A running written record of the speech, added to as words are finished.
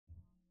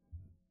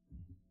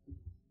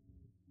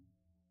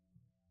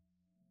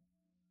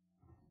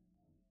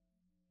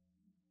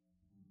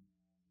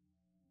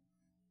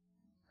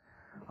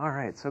All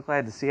right, so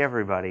glad to see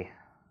everybody.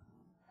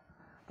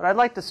 But I'd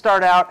like to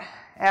start out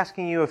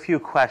asking you a few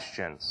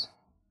questions.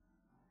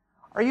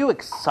 Are you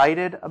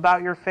excited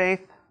about your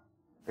faith?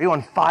 Are you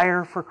on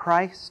fire for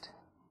Christ?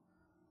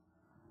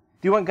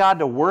 Do you want God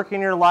to work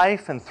in your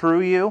life and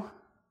through you?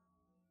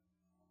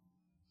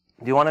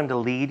 Do you want Him to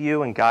lead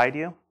you and guide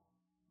you?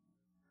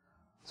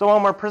 So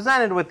when we're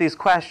presented with these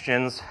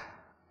questions,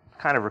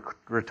 kind of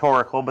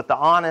rhetorical, but the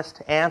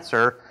honest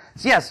answer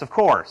is yes, of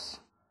course.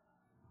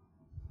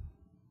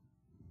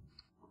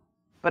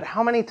 But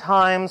how many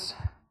times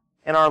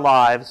in our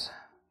lives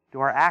do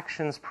our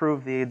actions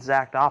prove the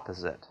exact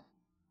opposite?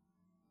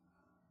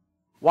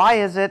 Why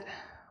is it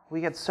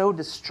we get so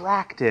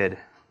distracted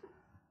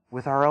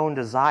with our own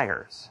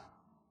desires?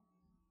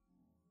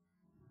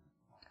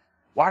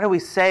 Why do we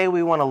say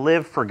we want to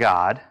live for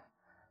God,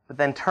 but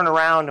then turn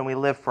around and we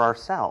live for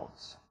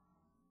ourselves?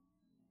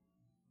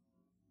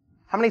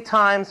 How many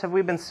times have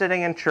we been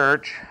sitting in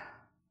church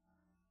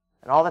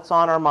and all that's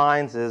on our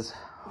minds is,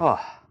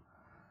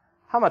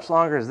 how much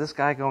longer is this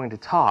guy going to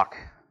talk?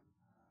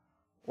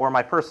 Or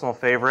my personal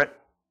favorite,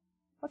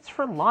 what's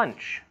for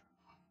lunch?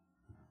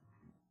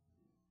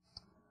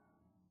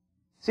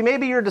 See,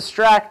 maybe you're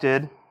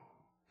distracted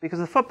because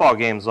the football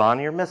game's on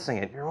and you're missing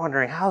it. You're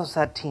wondering, how's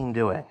that team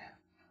doing?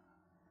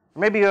 Or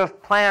maybe you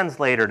have plans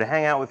later to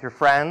hang out with your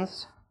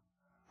friends,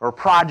 or a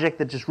project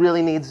that just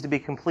really needs to be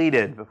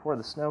completed before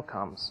the snow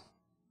comes.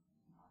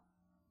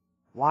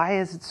 Why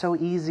is it so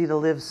easy to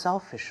live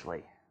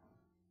selfishly?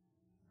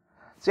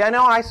 See, I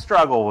know I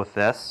struggle with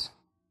this.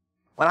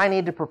 When I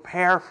need to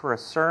prepare for a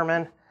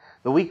sermon,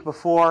 the week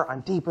before,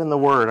 I'm deep in the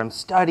Word, I'm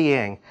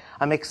studying,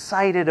 I'm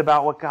excited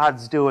about what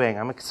God's doing,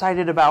 I'm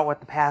excited about what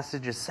the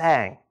passage is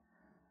saying.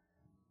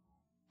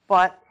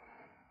 But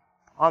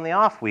on the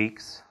off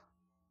weeks,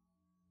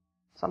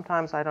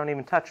 sometimes I don't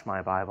even touch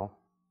my Bible.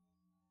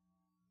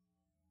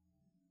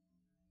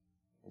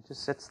 It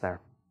just sits there.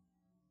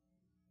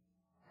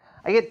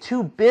 I get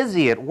too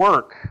busy at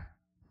work,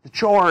 the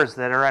chores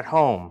that are at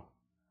home.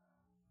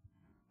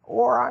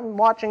 Or I'm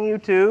watching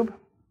YouTube,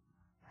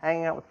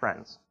 hanging out with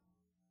friends.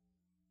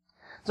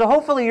 So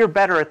hopefully you're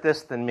better at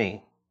this than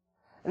me.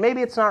 And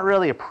maybe it's not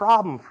really a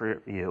problem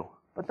for you,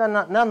 but then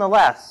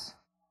nonetheless,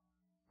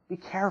 be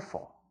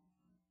careful.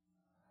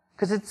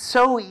 Because it's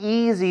so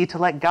easy to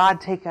let God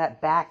take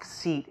that back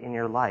seat in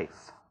your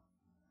life.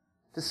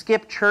 To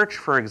skip church,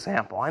 for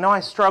example. I know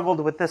I struggled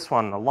with this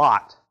one a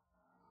lot.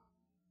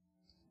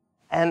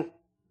 And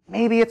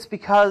maybe it's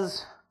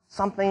because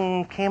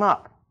something came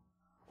up.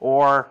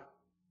 Or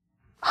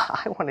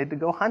I wanted to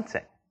go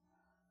hunting.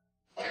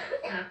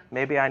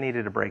 Maybe I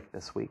needed a break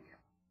this week.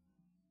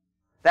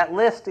 That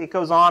list, it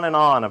goes on and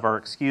on of our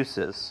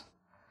excuses.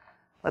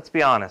 Let's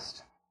be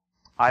honest.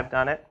 I've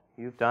done it.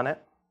 You've done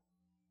it.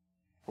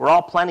 We're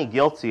all plenty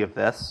guilty of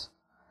this.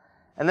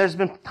 And there's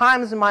been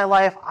times in my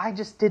life I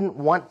just didn't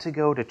want to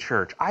go to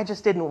church. I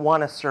just didn't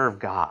want to serve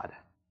God.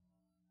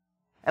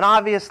 And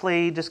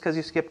obviously, just because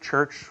you skip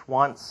church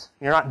once,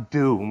 you're not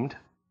doomed.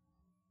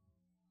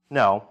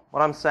 No,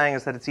 what I'm saying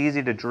is that it's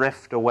easy to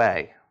drift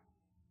away.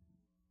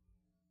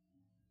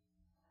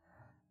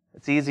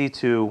 It's easy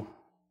to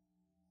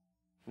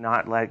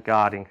not let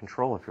God in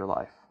control of your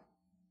life.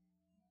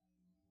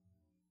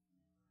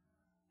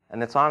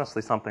 And it's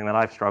honestly something that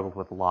I've struggled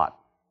with a lot.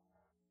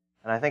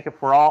 And I think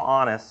if we're all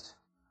honest,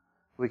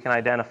 we can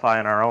identify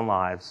in our own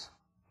lives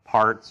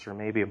parts or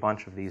maybe a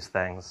bunch of these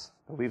things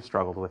that we've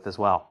struggled with as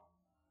well.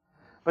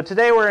 But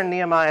today we're in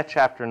Nehemiah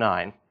chapter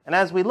 9. And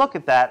as we look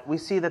at that, we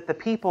see that the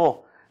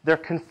people, they're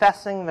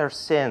confessing their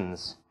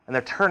sins and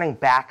they're turning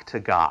back to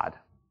God.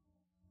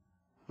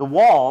 The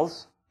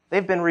walls,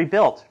 they've been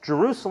rebuilt.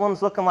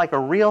 Jerusalem's looking like a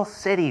real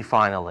city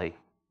finally.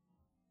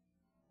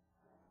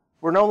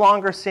 We're no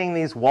longer seeing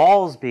these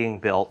walls being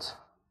built,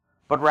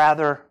 but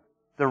rather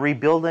the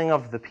rebuilding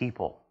of the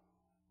people.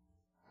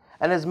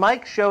 And as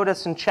Mike showed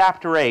us in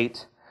chapter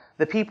 8,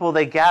 the people,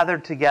 they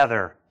gathered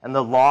together and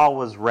the law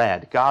was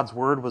read. God's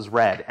word was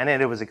read, and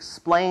it was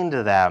explained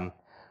to them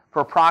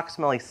for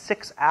approximately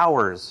 6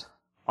 hours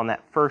on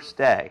that first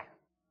day.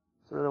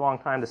 It's a really long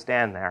time to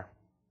stand there.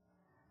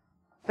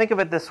 Think of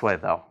it this way,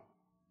 though.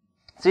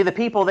 See, the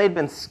people, they'd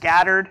been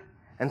scattered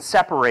and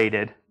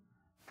separated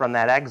from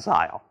that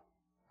exile.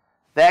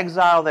 The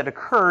exile that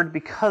occurred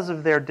because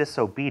of their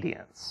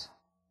disobedience.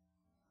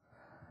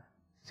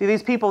 See,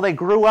 these people, they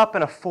grew up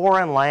in a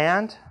foreign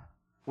land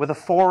with a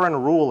foreign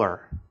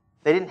ruler.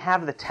 They didn't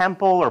have the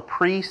temple or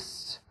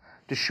priests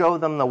to show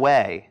them the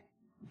way.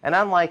 And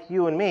unlike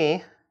you and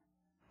me,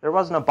 there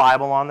wasn't a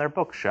Bible on their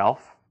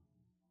bookshelf.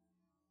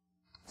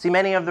 See,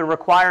 many of the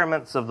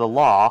requirements of the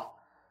law,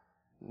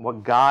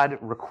 what God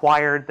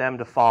required them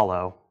to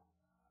follow,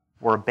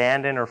 were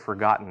abandoned or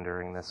forgotten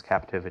during this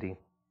captivity.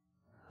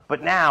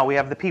 But now we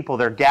have the people,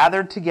 they're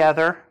gathered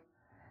together,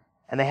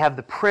 and they have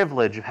the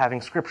privilege of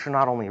having Scripture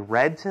not only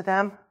read to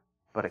them,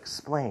 but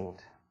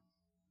explained.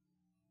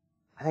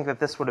 I think that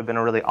this would have been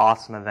a really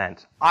awesome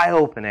event.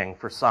 Eye-opening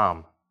for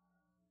some,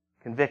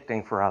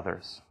 convicting for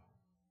others.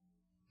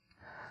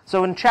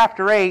 So in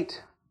chapter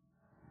 8,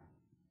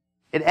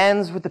 It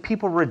ends with the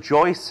people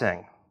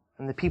rejoicing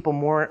and the people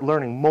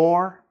learning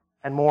more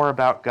and more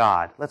about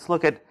God. Let's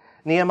look at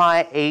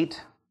Nehemiah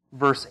 8,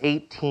 verse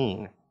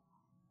 18.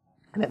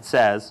 And it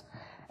says,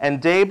 "And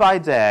day by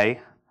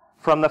day,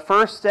 from the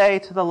first day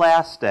to the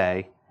last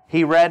day,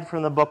 he read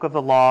from the book of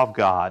the law of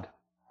God.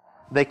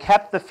 They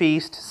kept the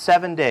feast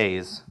 7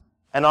 days,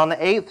 and on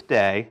the 8th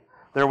day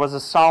there was a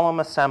solemn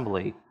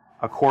assembly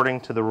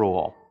according to the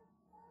rule."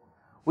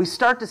 We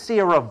start to see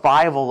a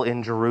revival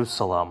in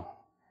Jerusalem.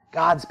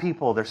 God's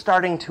people, they're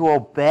starting to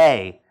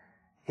obey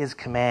his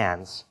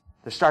commands.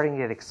 They're starting to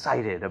get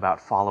excited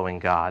about following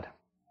God.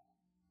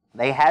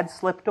 They had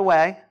slipped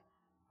away,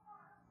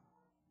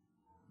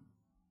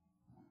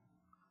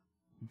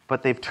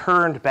 but they've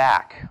turned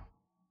back.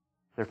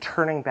 They're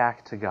turning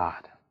back to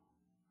God.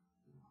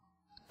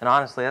 And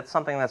honestly, that's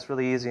something that's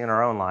really easy in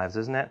our own lives,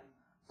 isn't it?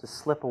 To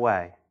slip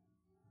away.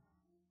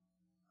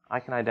 I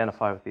can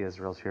identify with the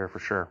Israels here for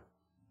sure.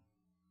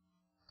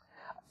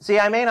 See,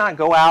 I may not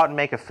go out and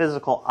make a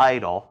physical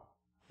idol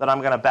that I'm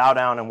going to bow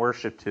down and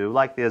worship to,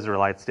 like the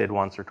Israelites did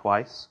once or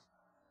twice.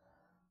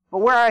 But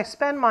where I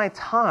spend my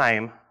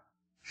time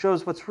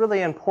shows what's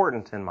really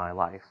important in my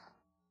life.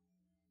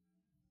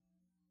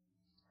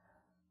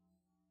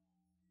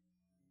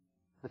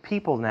 The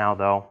people now,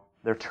 though,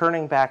 they're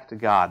turning back to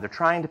God. They're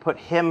trying to put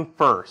him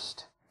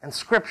first. And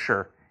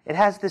Scripture, it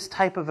has this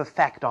type of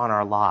effect on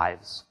our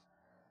lives.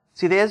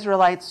 See, the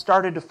Israelites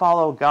started to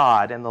follow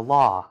God and the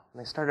law, and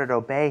they started to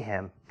obey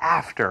him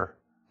after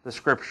the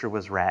Scripture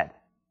was read.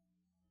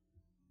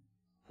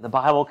 The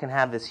Bible can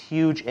have this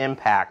huge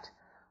impact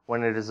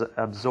when it is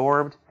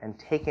absorbed and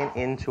taken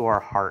into our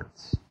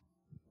hearts.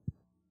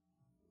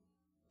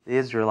 The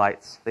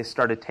Israelites, they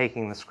started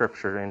taking the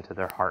Scripture into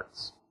their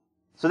hearts.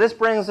 So this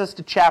brings us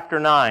to chapter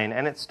 9,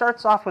 and it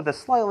starts off with a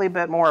slightly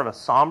bit more of a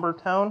somber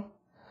tone.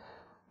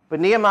 But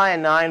Nehemiah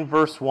 9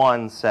 verse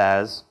 1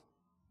 says,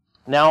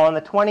 "Now on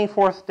the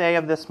 24th day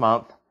of this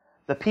month,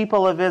 the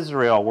people of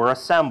Israel were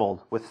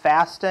assembled with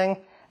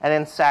fasting and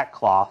in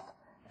sackcloth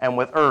and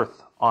with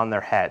earth on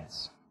their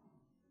heads."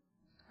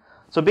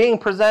 So being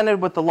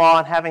presented with the law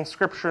and having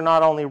Scripture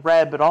not only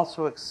read but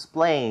also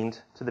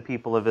explained to the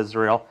people of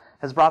Israel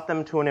has brought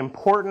them to an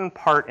important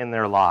part in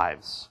their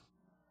lives.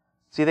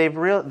 See, they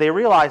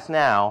realize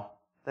now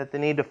that they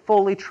need to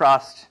fully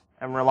trust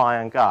and rely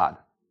on God.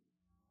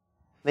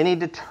 They need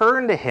to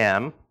turn to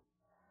him,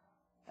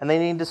 and they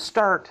need to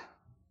start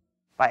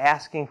by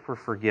asking for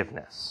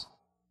forgiveness.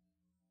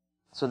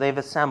 So they've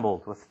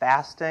assembled with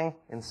fasting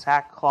in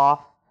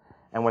sackcloth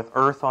and with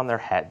earth on their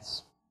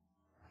heads.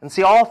 And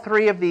see, all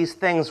three of these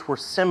things were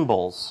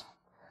symbols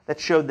that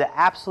showed the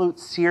absolute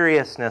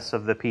seriousness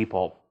of the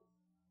people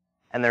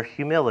and their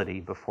humility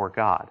before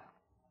God.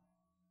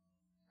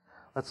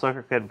 Let's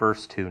look at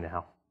verse 2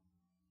 now.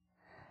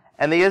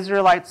 "And the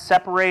Israelites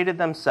separated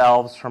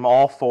themselves from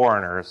all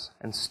foreigners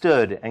and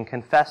stood and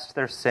confessed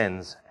their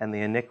sins and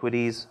the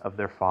iniquities of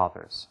their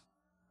fathers."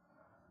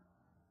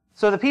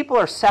 So the people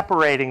are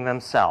separating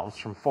themselves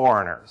from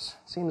foreigners.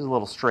 Seems a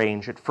little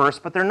strange at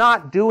first, but they're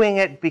not doing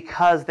it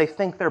because they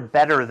think they're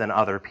better than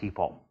other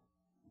people.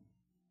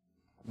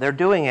 They're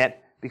doing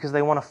it because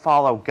they want to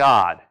follow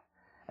God.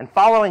 And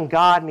following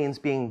God means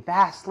being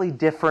vastly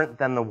different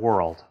than the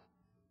world.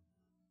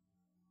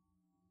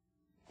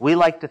 We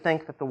like to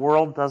think that the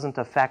world doesn't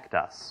affect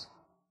us,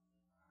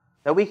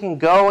 that we can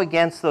go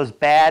against those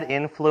bad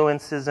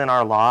influences in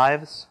our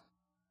lives,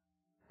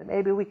 that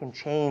maybe we can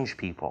change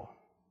people.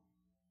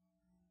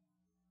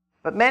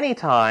 But many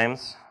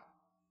times,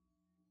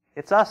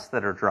 it's us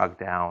that are drugged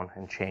down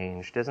and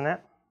changed, isn't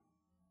it?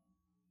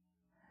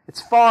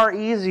 It's far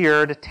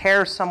easier to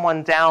tear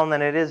someone down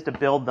than it is to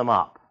build them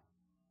up.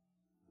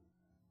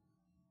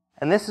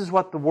 And this is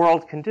what the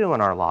world can do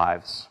in our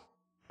lives.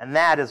 And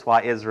that is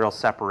why Israel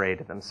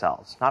separated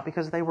themselves. Not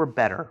because they were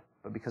better,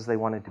 but because they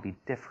wanted to be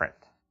different.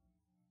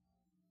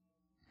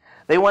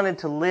 They wanted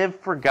to live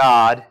for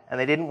God, and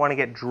they didn't want to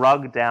get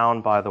drugged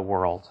down by the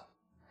world.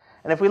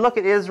 And if we look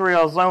at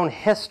Israel's own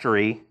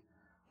history,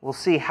 we'll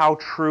see how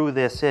true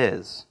this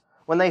is.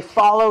 When they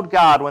followed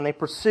God, when they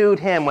pursued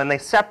him, when they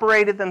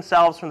separated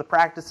themselves from the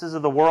practices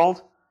of the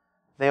world,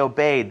 they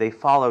obeyed, they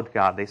followed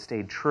God, they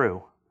stayed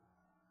true.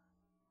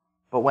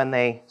 But when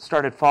they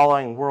started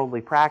following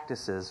worldly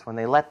practices, when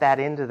they let that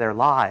into their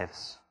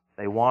lives,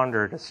 they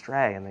wandered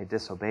astray and they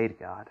disobeyed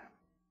God.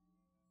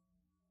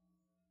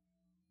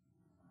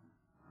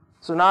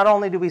 So not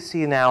only do we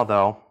see now,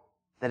 though,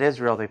 that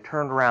Israel, they've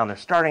turned around, they're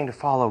starting to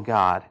follow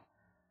God,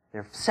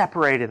 they've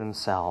separated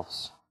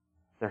themselves,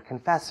 they're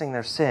confessing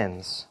their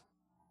sins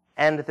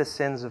and the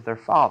sins of their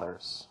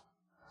fathers.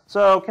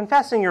 So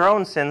confessing your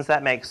own sins,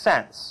 that makes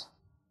sense.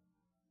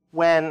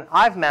 When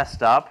I've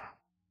messed up,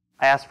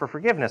 I ask for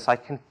forgiveness. I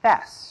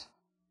confess.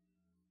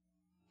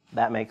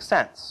 That makes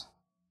sense.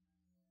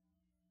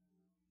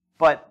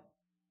 But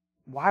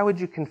why would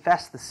you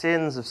confess the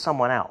sins of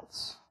someone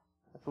else?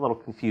 That's a little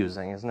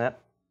confusing, isn't it?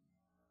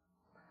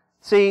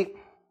 See,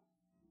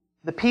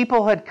 the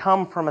people had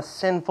come from a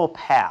sinful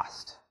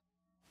past.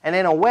 And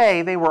in a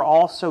way, they were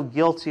also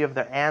guilty of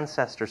their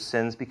ancestors'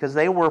 sins because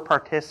they were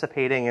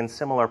participating in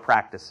similar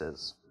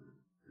practices.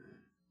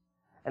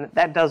 And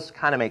that does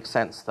kind of make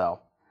sense, though.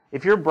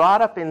 If you're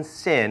brought up in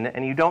sin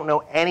and you don't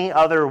know any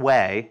other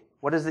way,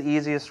 what is the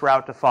easiest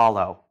route to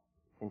follow?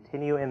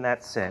 Continue in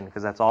that sin,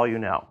 because that's all you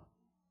know.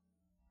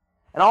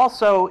 And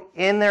also,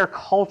 in their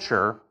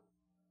culture,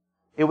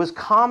 it was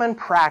common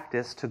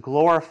practice to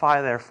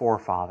glorify their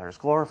forefathers,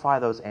 glorify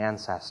those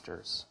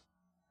ancestors.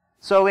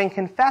 So in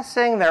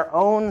confessing their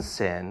own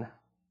sin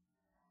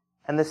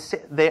and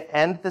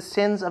the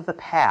sins of the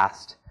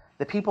past,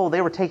 the people,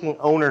 they were taking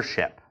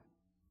ownership.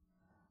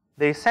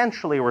 They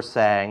essentially were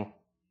saying,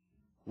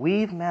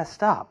 we've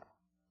messed up,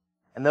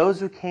 and those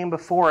who came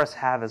before us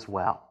have as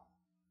well.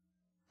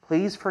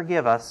 Please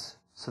forgive us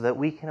so that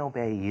we can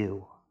obey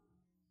you,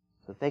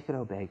 so that they can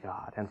obey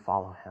God and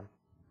follow him.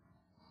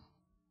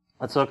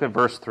 Let's look at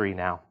verse 3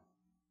 now.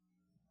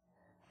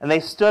 And they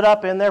stood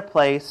up in their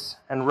place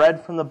and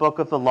read from the book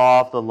of the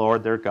law of the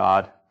Lord their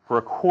God for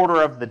a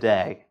quarter of the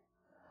day.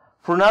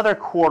 For another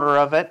quarter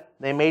of it,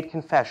 they made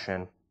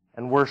confession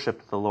and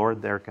worshiped the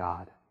Lord their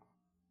God.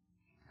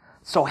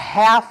 So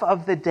half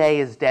of the day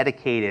is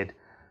dedicated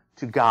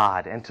to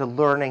God and to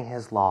learning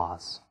his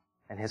laws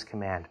and his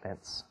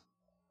commandments.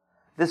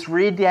 This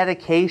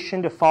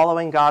rededication to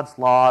following God's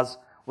laws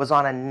was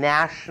on a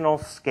national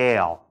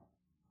scale.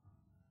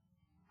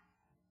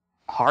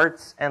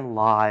 Hearts and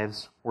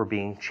lives were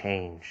being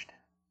changed.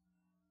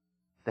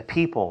 The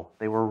people,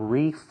 they were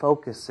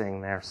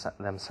refocusing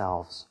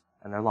themselves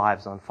and their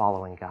lives on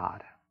following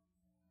God.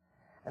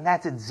 And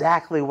that's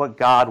exactly what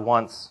God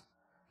wants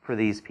for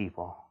these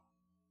people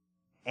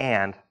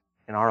and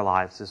in our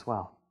lives as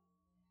well.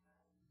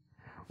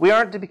 We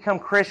aren't to become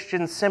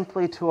Christians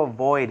simply to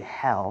avoid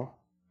hell.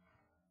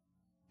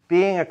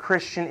 Being a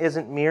Christian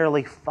isn't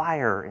merely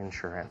fire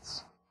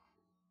insurance.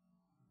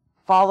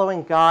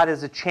 Following God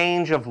is a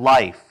change of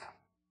life.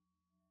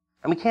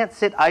 And we can't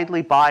sit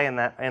idly by in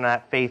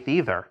that faith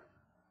either.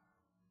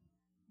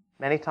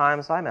 Many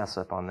times I mess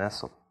up on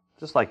this,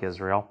 just like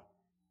Israel.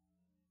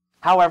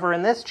 However,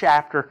 in this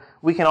chapter,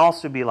 we can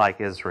also be like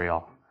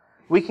Israel.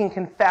 We can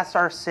confess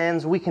our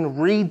sins. We can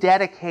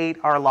rededicate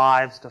our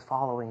lives to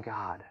following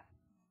God.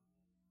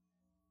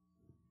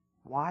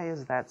 Why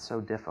is that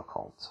so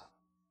difficult?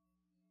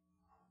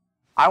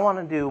 I want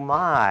to do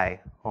my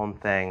own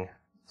thing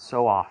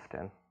so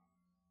often.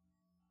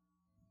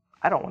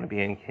 I don't want to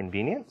be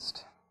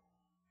inconvenienced.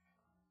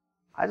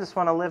 I just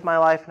want to live my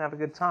life and have a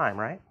good time,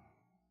 right?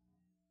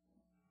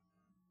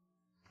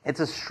 It's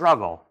a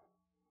struggle.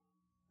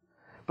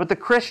 But the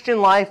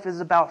Christian life is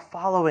about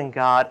following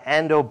God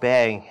and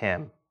obeying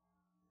him.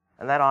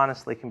 And that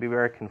honestly can be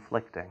very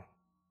conflicting.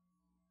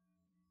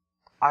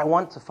 I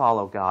want to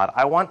follow God.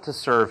 I want to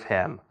serve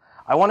him.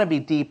 I want to be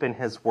deep in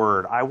his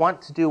word. I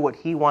want to do what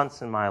he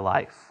wants in my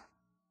life.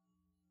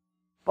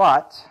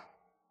 But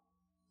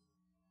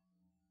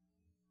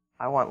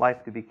I want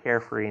life to be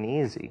carefree and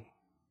easy.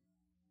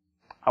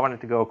 I want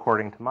it to go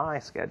according to my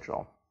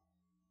schedule.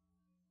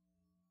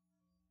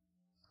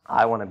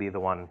 I want to be the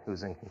one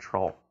who's in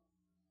control.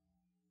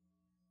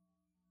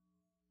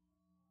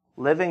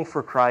 Living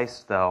for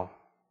Christ, though,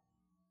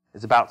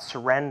 is about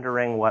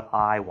surrendering what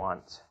I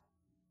want,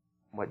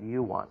 what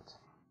you want,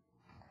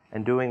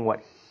 and doing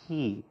what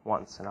he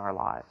wants in our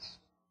lives.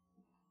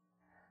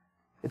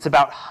 It's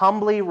about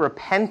humbly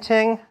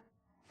repenting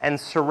and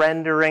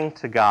surrendering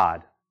to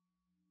God.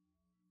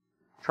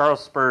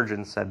 Charles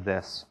Spurgeon said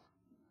this,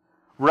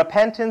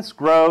 "Repentance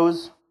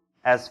grows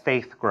as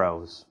faith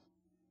grows.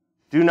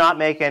 Do not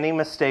make any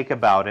mistake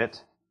about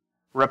it.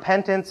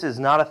 Repentance is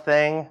not a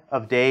thing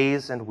of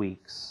days and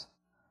weeks,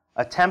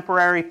 a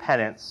temporary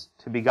penance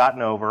to be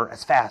gotten over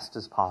as fast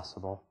as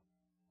possible.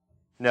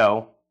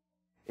 No,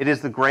 it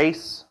is the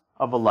grace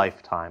of a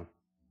lifetime,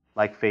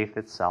 like faith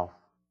itself.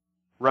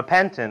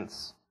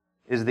 Repentance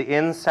is the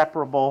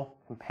inseparable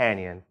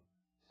companion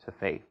to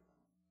faith."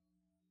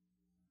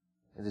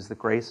 It is the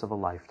grace of a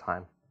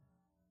lifetime,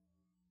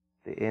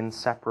 the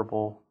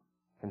inseparable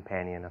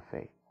companion of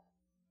faith.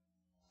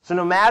 So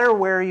no matter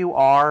where you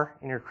are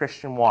in your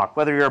Christian walk,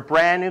 whether you're a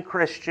brand new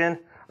Christian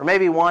or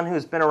maybe one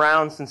who's been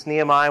around since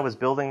Nehemiah was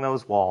building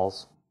those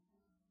walls,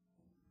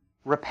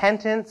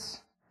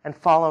 repentance and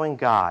following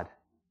God,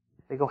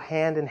 they go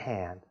hand in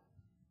hand.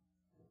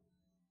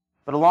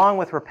 But along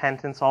with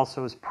repentance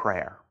also is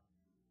prayer.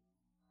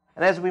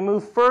 And as we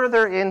move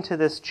further into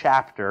this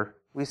chapter,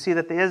 we see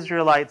that the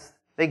Israelites,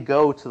 they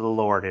go to the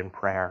Lord in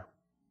prayer.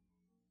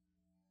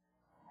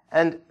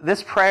 And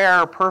this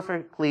prayer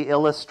perfectly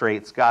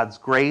illustrates God's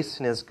grace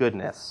and his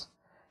goodness,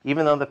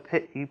 even though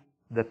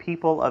the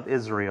people of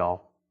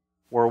Israel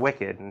were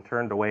wicked and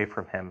turned away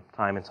from him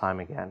time and time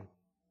again.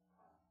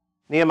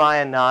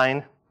 Nehemiah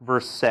 9,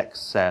 verse 6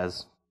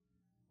 says,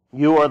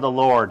 "You are the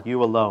Lord,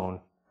 you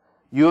alone.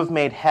 You have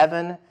made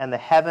heaven and the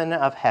heaven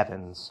of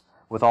heavens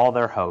with all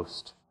their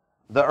host,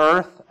 the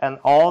earth and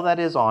all that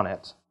is on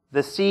it,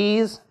 the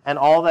seas and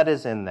all that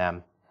is in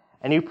them,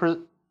 and you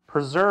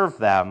preserve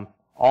them,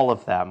 all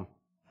of them,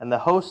 and the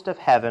host of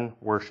heaven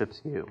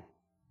worships you."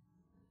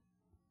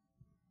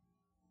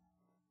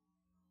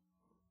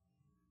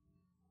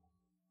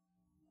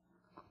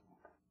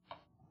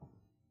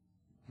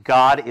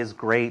 God is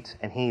great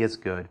and he is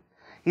good.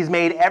 He's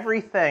made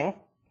everything,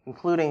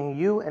 including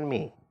you and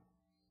me.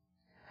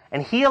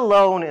 And he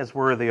alone is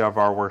worthy of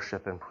our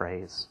worship and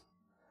praise.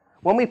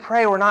 When we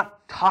pray, we're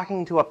not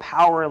talking to a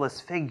powerless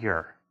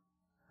figure.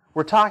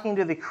 We're talking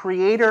to the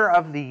creator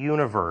of the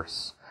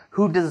universe,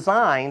 who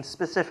designed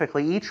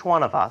specifically each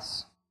one of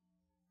us,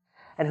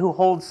 and who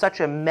holds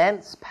such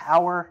immense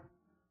power,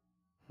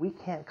 we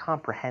can't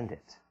comprehend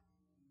it.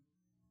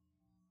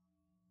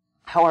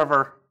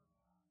 However,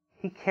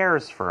 he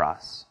cares for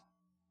us,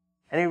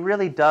 and he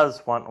really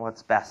does want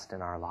what's best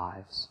in our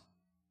lives.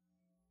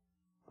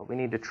 But we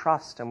need to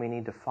trust and we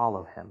need to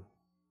follow him.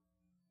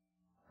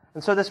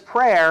 And so this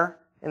prayer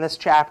in this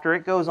chapter,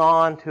 it goes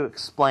on to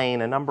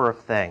explain a number of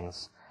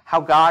things.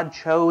 How God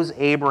chose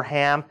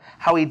Abraham,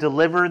 how he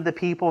delivered the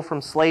people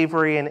from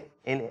slavery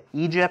in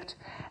Egypt,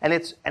 and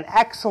it's an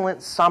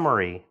excellent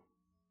summary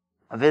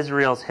of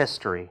Israel's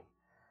history.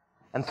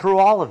 And through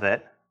all of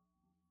it,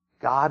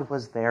 God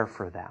was there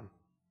for them.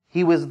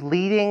 He was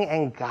leading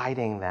and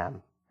guiding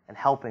them and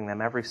helping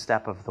them every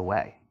step of the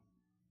way.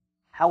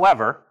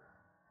 However,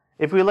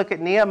 if we look at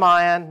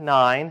Nehemiah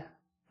 9,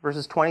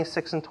 verses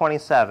 26 and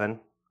 27,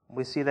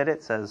 we see that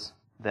it says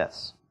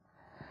this: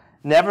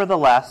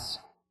 "Nevertheless,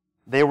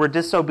 they were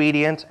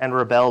disobedient and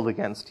rebelled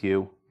against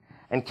you,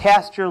 and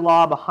cast your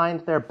law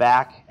behind their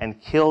back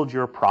and killed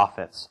your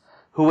prophets,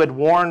 who had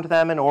warned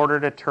them in order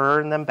to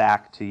turn them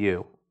back to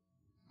you.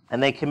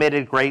 And they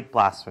committed great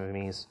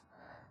blasphemies.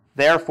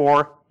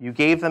 Therefore, you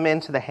gave them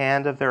into the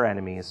hand of their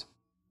enemies,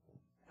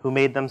 who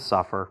made them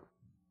suffer.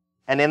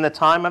 And in the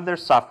time of their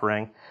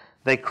suffering,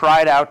 they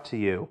cried out to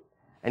you,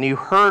 and you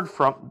heard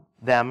from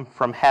them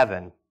from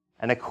heaven.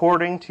 And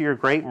according to your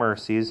great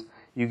mercies,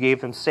 you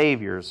gave them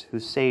saviors who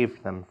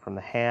saved them from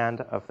the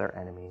hand of their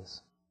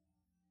enemies."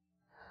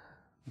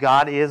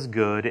 God is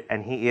good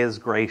and he is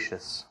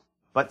gracious,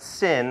 but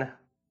sin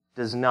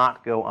does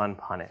not go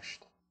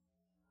unpunished.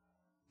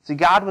 See,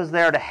 God was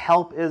there to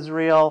help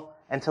Israel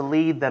and to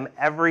lead them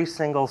every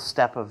single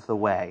step of the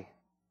way.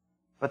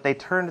 But they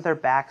turned their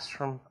backs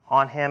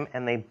on him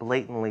and they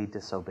blatantly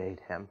disobeyed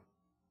him.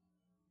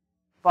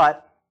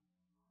 But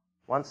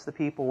once the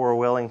people were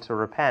willing to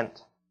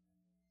repent,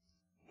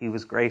 he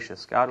was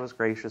gracious. God was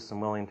gracious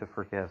and willing to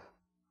forgive.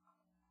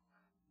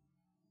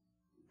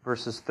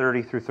 Verses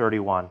 30 through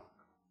 31.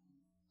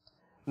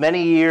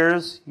 "Many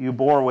years you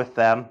bore with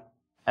them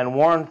and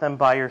warned them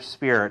by your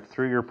Spirit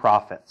through your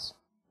prophets,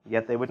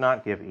 yet they would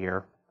not give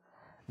ear.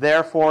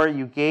 Therefore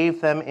you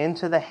gave them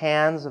into the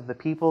hands of the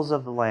peoples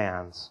of the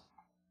lands.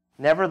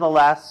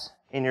 Nevertheless,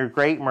 in your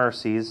great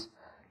mercies,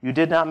 you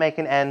did not make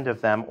an end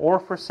of them or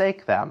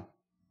forsake them,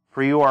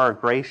 for you are a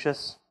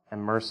gracious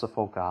and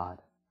merciful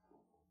God."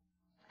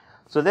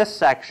 So this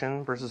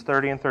section, verses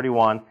 30 and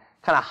 31,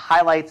 kind of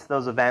highlights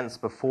those events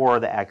before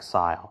the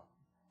exile.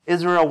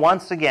 Israel,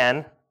 once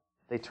again,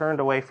 they turned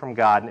away from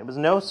God, and it was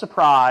no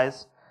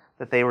surprise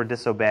that they were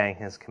disobeying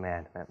his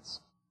commandments.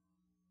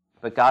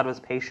 But God was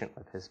patient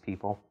with his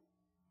people,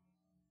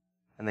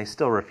 and they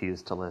still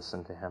refused to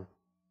listen to him.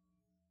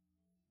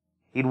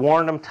 He'd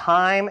warned them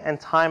time and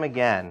time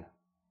again.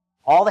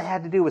 All they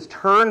had to do was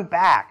turn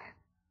back,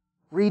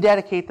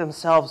 rededicate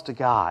themselves to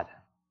God.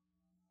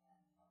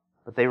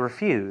 But they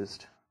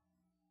refused,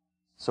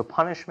 so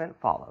punishment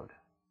followed.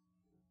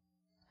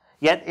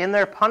 Yet in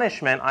their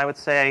punishment, I would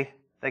say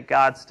that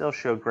God still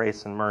showed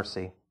grace and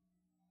mercy.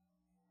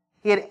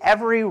 He had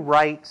every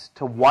right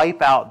to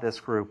wipe out this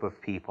group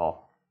of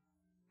people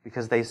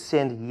because they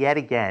sinned yet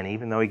again,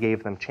 even though he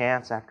gave them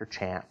chance after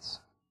chance.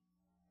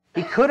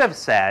 He could have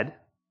said,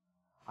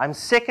 "I'm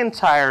sick and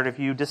tired of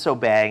you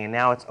disobeying, and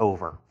now it's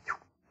over.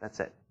 That's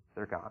it.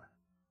 They're gone."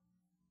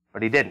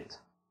 But he didn't.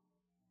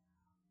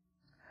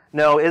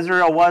 No,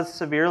 Israel was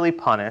severely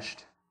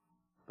punished,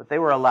 but they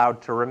were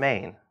allowed to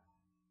remain.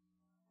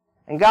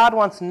 And God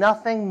wants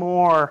nothing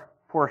more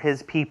for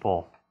his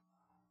people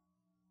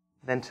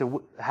than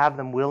to have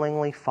them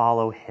willingly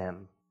follow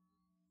him.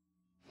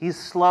 He's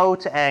slow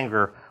to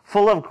anger,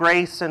 full of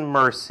grace and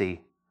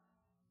mercy.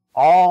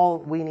 All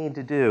we need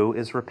to do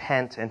is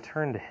repent and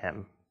turn to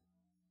him.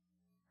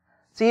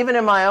 See, even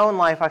in my own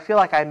life, I feel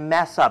like I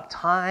mess up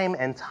time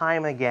and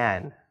time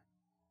again.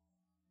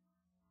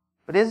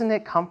 But isn't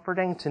it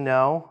comforting to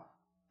know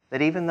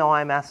that even though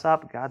I mess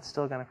up, God's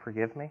still going to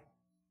forgive me?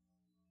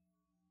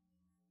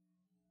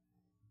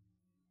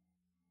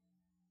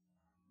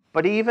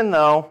 But even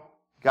though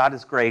God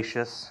is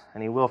gracious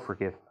and he will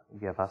forgive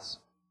us,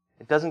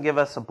 it doesn't give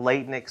us a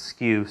blatant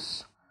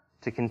excuse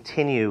to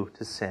continue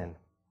to sin.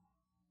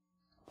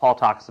 Paul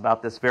talks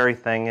about this very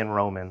thing in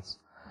Romans.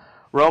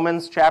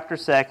 Romans chapter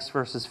 6,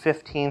 verses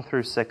 15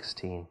 through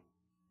 16.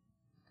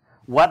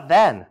 "What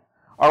then?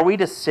 Are we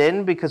to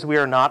sin because we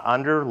are not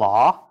under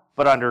law,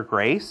 but under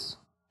grace?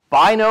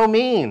 By no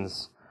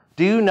means.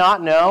 Do you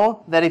not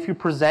know that if you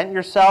present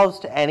yourselves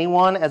to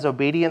anyone as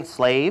obedient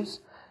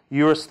slaves,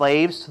 you are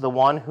slaves to the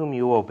one whom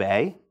you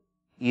obey,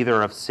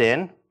 either of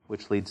sin,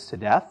 which leads to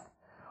death,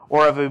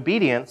 or of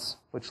obedience,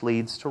 which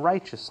leads to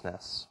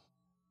righteousness?"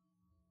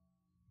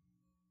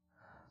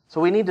 So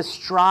we need to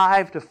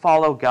strive to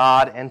follow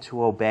God and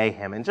to obey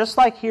Him. And just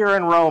like here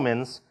in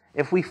Romans,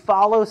 if we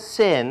follow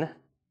sin,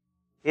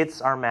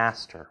 it's our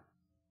master.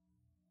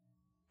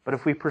 But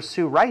if we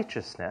pursue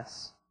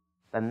righteousness,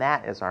 then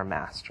that is our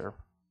master.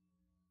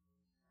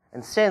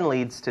 And sin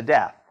leads to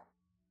death.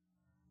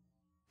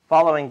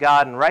 Following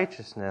God in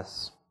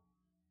righteousness,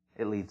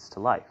 it leads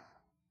to life.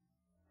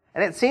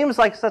 And it seems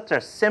like such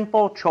a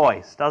simple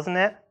choice, doesn't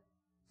it?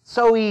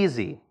 So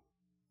easy.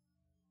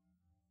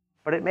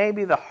 But it may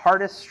be the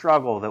hardest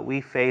struggle that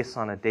we face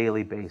on a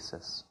daily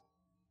basis.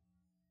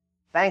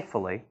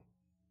 Thankfully,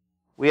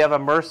 we have a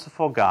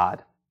merciful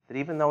God that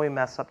even though we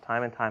mess up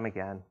time and time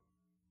again,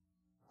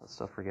 He'll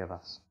still forgive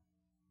us.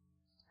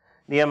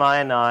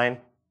 Nehemiah 9,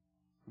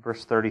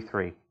 verse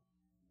 33.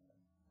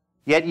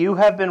 Yet you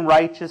have been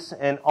righteous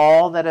in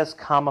all that has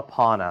come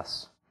upon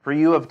us, for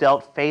you have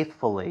dealt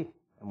faithfully,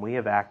 and we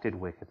have acted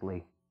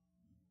wickedly.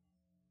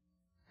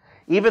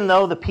 Even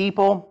though the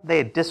people, they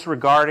had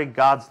disregarded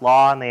God's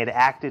law and they had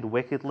acted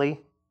wickedly,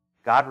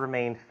 God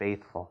remained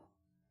faithful.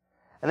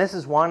 And this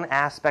is one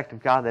aspect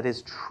of God that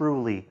is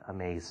truly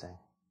amazing.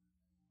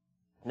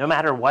 No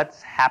matter what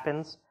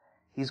happens,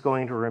 He's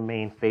going to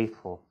remain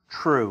faithful,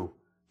 true,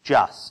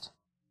 just,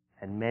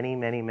 and many,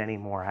 many, many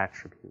more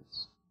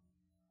attributes.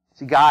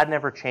 See, God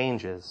never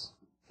changes.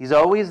 He's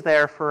always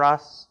there for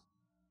us.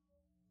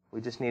 We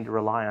just need to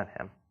rely on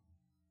Him.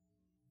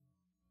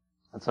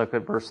 Let's look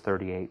at verse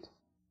 38.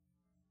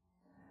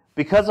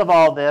 Because of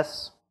all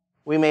this,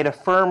 we made a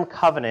firm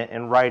covenant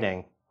in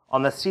writing.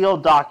 On the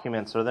sealed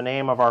documents are the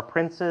name of our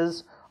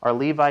princes, our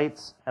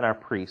Levites, and our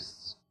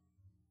priests.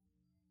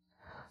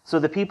 So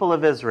the people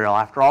of Israel,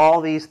 after all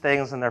these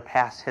things in their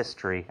past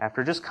history,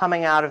 after just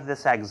coming out of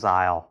this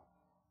exile,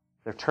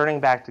 they're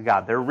turning back to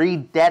God. They're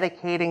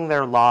rededicating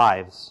their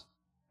lives,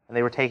 and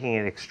they were taking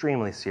it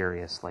extremely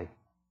seriously.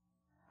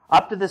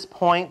 Up to this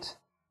point,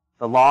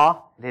 the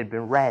law, it had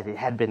been read, it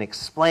had been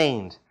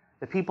explained.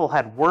 The people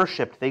had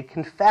worshipped, they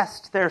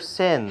confessed their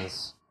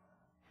sins.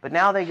 But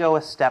now they go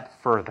a step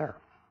further.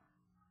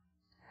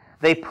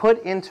 They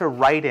put into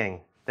writing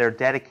their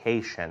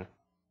dedication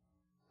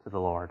to the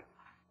Lord.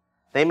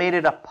 They made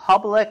it a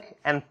public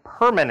and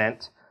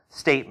permanent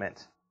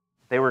statement.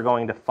 They were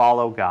going to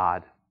follow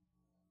God.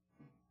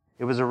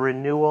 It was a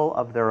renewal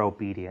of their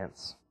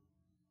obedience.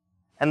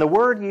 And the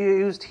word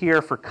used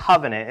here for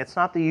covenant, it's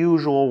not the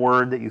usual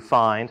word that you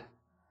find.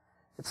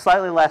 It's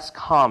slightly less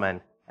common.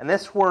 And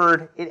this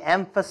word, it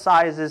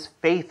emphasizes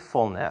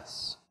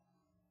faithfulness.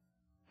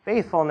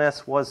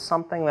 Faithfulness was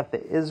something that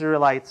the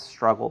Israelites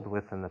struggled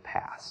with in the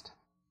past.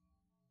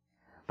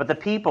 But the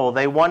people,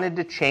 they wanted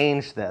to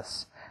change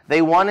this.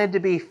 They wanted to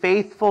be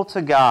faithful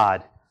to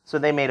God, so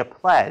they made a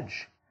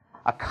pledge,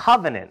 a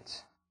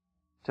covenant,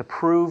 to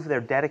prove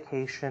their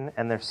dedication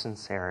and their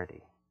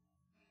sincerity.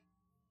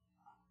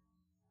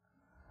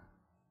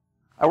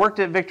 I worked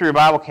at Victory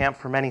Bible Camp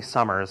for many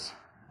summers,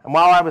 and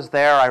while I was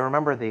there, I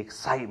remember the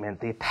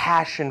excitement, the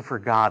passion for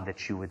God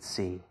that you would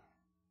see.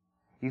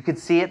 You could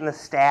see it in the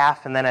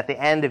staff, and then at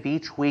the end of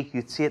each week,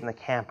 you'd see it in the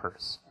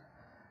campers.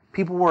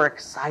 People were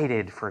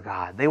excited for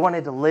God. They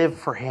wanted to live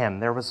for Him.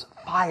 There was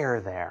fire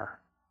there.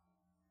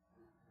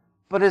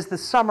 But as the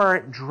summer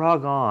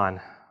drug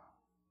on,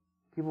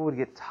 people would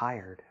get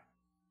tired.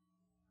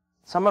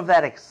 Some of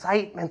that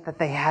excitement that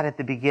they had at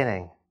the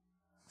beginning,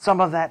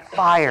 some of that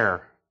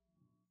fire,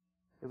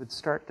 it would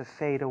start to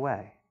fade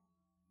away.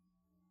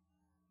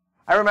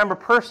 I remember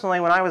personally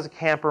when I was a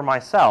camper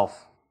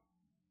myself,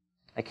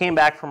 I came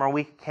back from our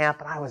week of camp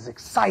and I was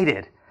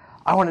excited.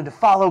 I wanted to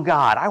follow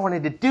God. I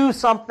wanted to do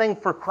something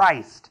for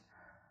Christ.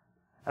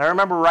 And I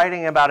remember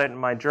writing about it in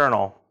my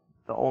journal,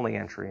 the only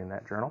entry in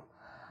that journal.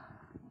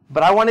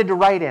 But I wanted to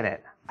write in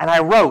it. And I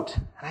wrote,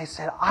 and I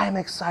said, I'm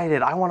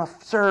excited. I want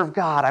to serve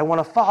God. I want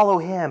to follow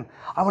Him.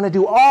 I want to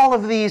do all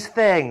of these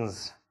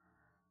things.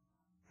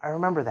 I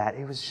remember that.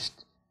 It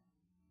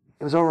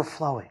was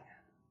overflowing.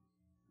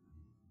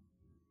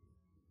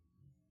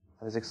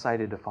 I was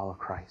excited to follow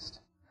Christ.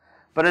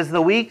 But as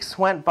the weeks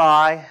went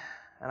by,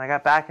 and I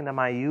got back into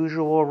my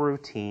usual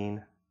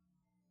routine,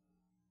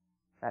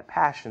 that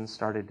passion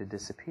started to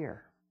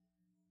disappear.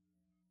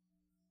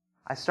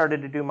 I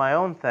started to do my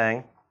own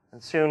thing,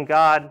 and soon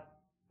God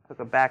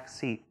took a back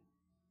seat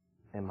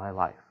in my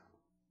life.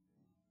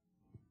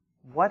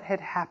 What had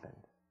happened?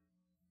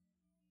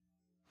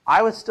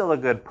 I was still a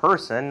good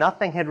person.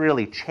 Nothing had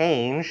really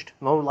changed.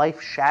 No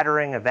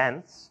life-shattering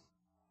events.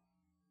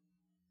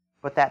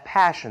 But that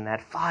passion,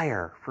 that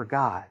fire for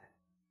God,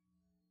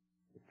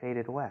 it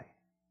faded away.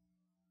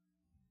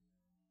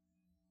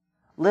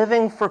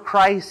 Living for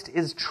Christ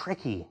is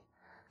tricky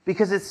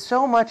because it's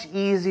so much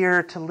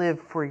easier to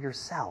live for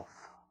yourself.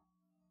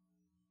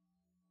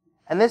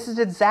 And this is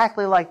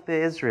exactly like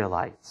the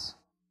Israelites.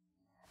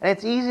 And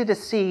it's easy to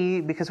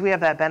see because we have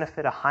that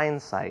benefit of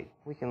hindsight.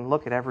 We can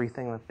look at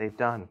everything that they've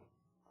done.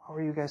 What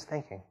were you guys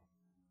thinking?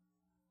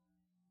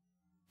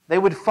 They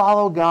would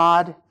follow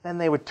God, then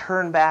they would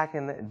turn back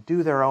and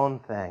do their own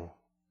thing.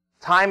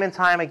 Time and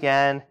time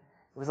again, it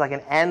was like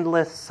an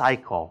endless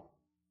cycle.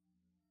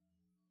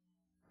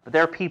 But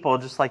they're people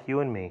just like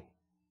you and me.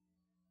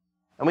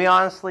 And we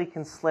honestly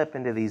can slip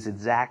into these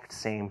exact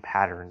same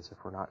patterns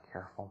if we're not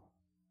careful.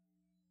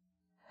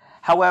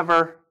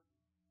 However,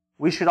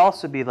 we should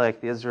also be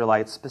like the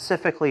Israelites,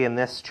 specifically in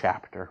this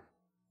chapter.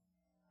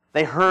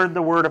 They heard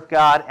the word of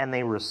God and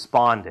they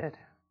responded.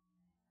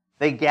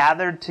 They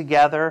gathered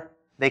together,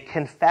 they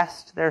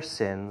confessed their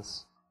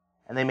sins,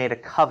 and they made a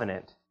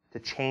covenant to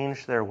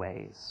change their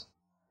ways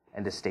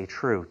and to stay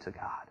true to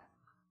God.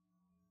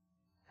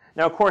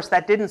 Now, of course,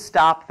 that didn't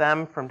stop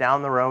them from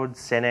down the road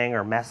sinning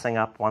or messing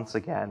up once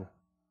again.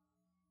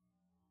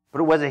 But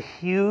it was a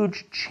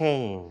huge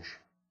change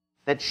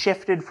that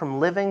shifted from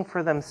living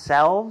for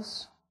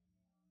themselves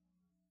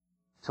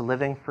to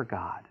living for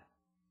God.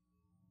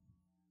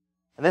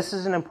 And this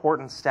is an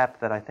important step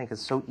that I think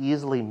is so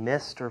easily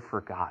missed or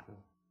forgotten.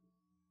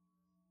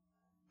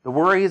 The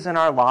worries in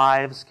our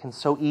lives can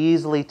so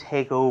easily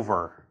take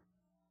over,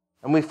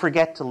 and we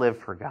forget to live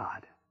for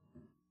God.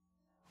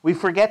 We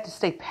forget to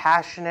stay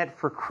passionate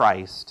for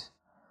Christ,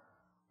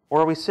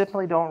 or we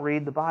simply don't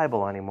read the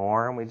Bible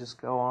anymore and we just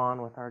go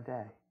on with our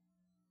day.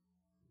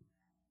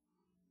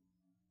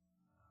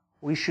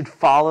 We should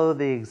follow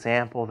the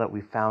example that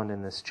we found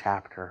in this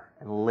chapter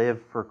and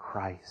live for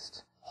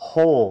Christ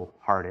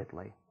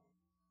wholeheartedly.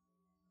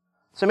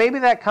 So maybe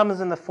that comes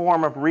in the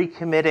form of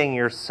recommitting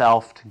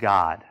yourself to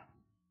God.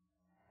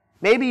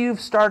 Maybe you've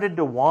started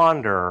to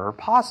wander or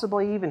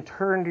possibly even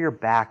turned your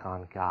back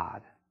on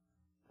God,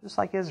 just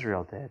like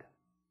Israel did.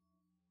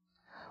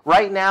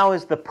 Right now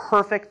is the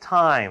perfect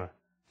time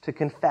to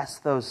confess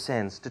those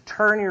sins, to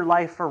turn your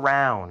life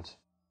around,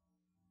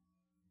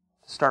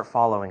 to start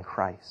following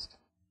Christ.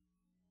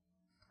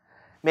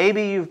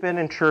 Maybe you've been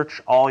in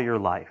church all your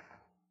life,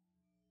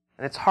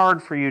 and it's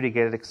hard for you to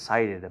get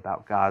excited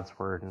about God's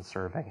word and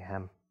serving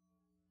Him.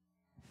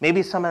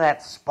 Maybe some of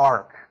that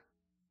spark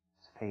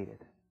has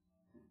faded.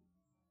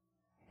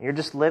 You're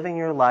just living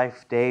your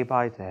life day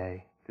by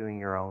day, doing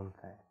your own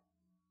thing.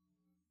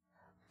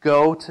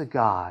 Go to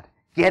God.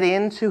 Get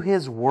into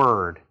His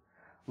Word,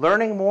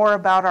 learning more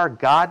about our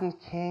God and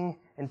King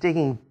and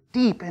digging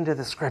deep into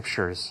the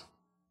Scriptures.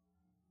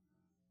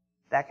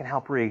 That can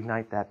help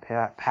reignite that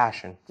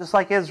passion, just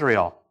like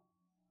Israel.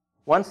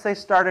 Once they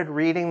started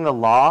reading the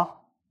law,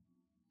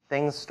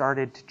 things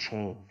started to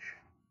change.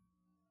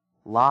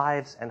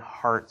 Lives and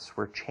hearts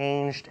were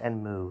changed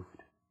and moved.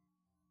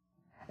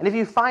 And if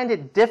you find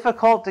it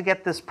difficult to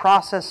get this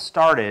process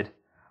started,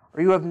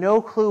 or you have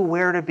no clue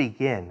where to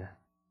begin,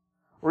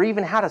 or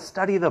even how to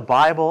study the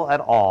Bible at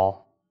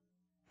all,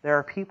 there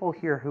are people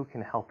here who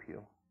can help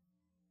you.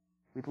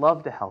 We'd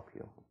love to help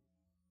you.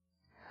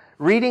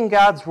 Reading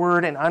God's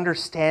Word and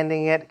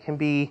understanding it can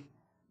be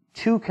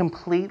two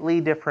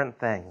completely different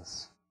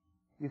things.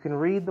 You can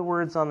read the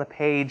words on the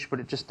page, but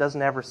it just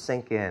doesn't ever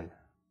sink in.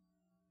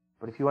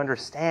 But if you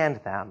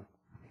understand them,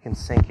 it can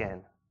sink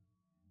in.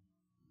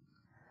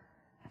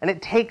 And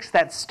it takes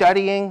that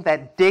studying,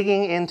 that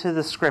digging into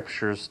the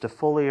Scriptures to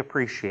fully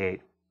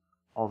appreciate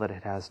all that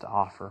it has to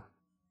offer.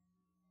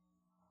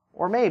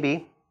 Or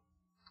maybe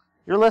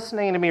you're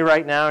listening to me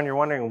right now and you're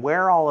wondering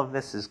where all of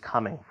this is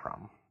coming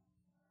from.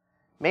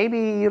 Maybe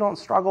you don't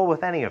struggle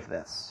with any of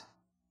this.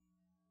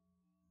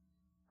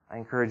 I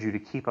encourage you to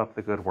keep up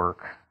the good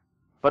work.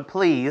 But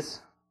please,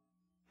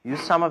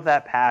 use some of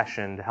that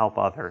passion to help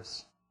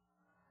others,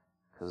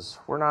 because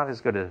we're not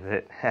as good at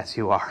it as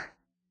you are.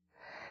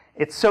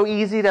 It's so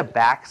easy to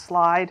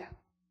backslide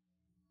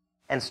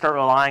and start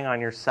relying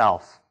on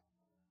yourself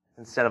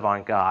instead of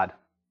on God.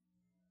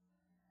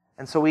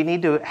 And so we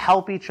need to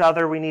help each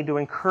other, we need to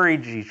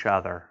encourage each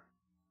other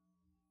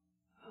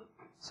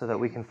so that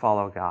we can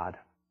follow God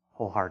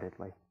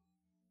wholeheartedly.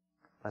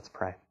 Let's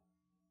pray.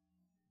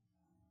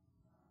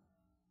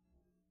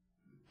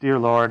 Dear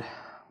Lord,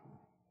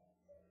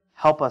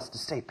 help us to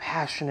stay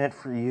passionate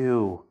for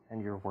you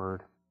and your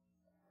word.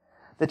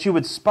 That you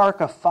would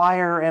spark a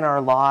fire in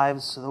our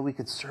lives so that we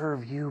could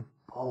serve you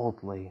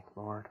boldly,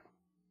 Lord.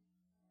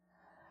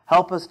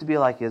 Help us to be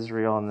like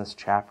Israel in this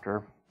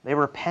chapter. They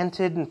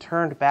repented and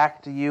turned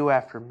back to you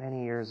after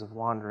many years of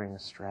wandering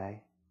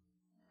astray.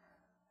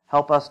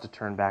 Help us to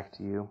turn back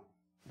to you,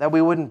 that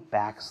we wouldn't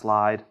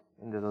backslide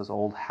into those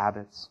old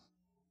habits,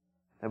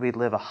 that we'd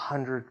live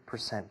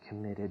 100%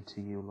 committed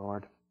to you,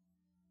 Lord.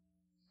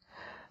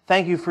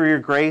 Thank you for your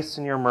grace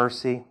and your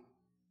mercy.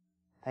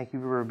 Thank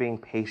you for being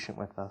patient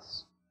with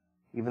us,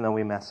 even though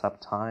we mess up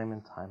time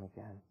and time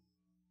again.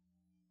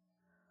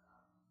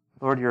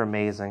 Lord, you're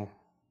amazing,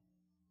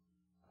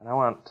 and I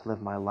want to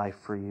live my life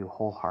for you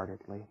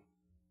wholeheartedly.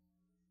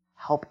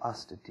 Help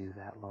us to do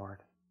that, Lord.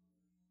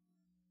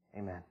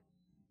 Amen.